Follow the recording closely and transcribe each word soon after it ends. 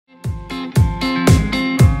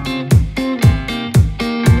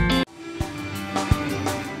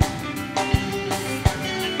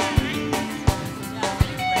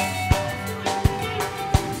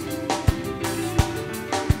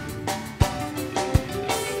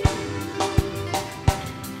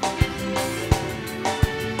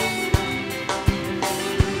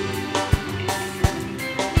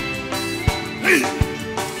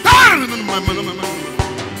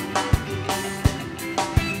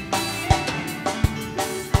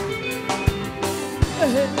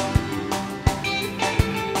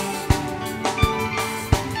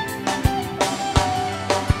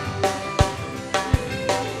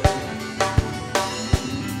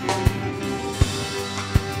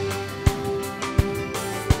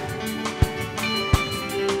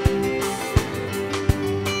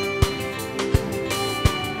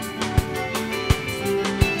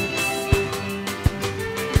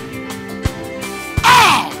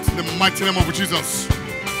Mighty name of Jesus.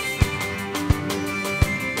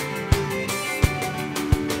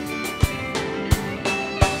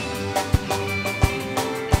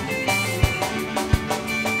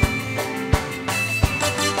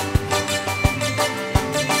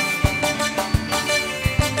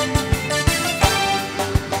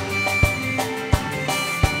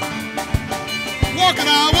 Walking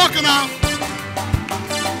out, walking out.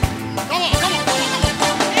 Come on, come on, come on,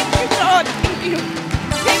 come on. Thank you, God. Thank you.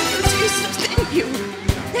 Thank you, Jesus. Thank you.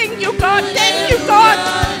 Thank you, God. Thank you,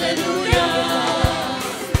 God.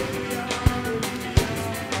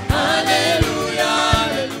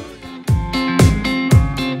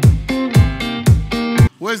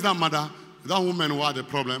 Where's that mother? That woman who had a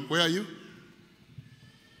problem. Where are you?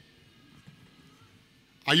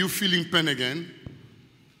 Are you feeling pain again?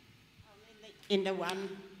 In the one.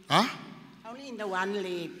 Huh? Only in the one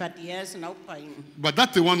leg, but yes, no pain. But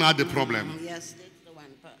that's the one who had the problem. Yes, that's the one,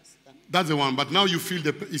 Pastor. That's the one. But now you feel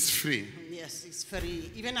it's free. Yes, it's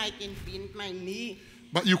free. Even I can bend my knee.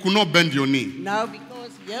 But you could not bend your knee. No,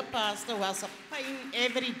 because your Pastor was a pain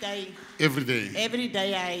every day. Every day. Every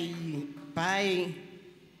day I buy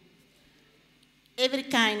every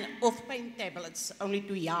kind of pain tablets only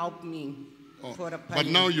to help me for a pain. But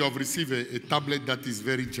now you have received a tablet that is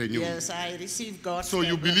very genuine. Yes, I received God's So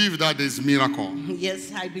you tablet. believe that there's miracle.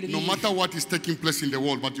 Yes, I believe. No matter what is taking place in the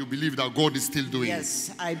world, but you believe that God is still doing.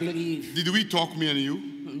 Yes, I believe. Did we talk, me and you?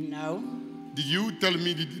 No. Did you tell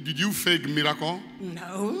me, did you fake miracle?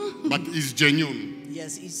 No. But it's genuine.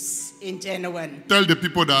 Yes, it's genuine. Tell the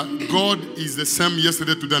people that God is the same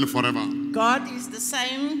yesterday, today, and forever. God is the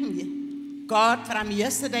same God from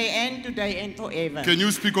yesterday and today and forever. Can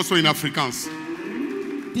you speak also in Afrikaans?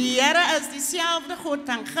 Die Here is diezelfde God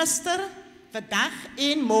van gister, vandag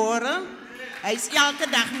en môre. Hy is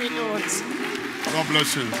elke dag met ons. God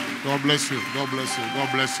bless you. God bless you. God bless you.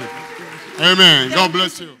 God bless you. Amen. God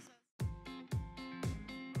bless you.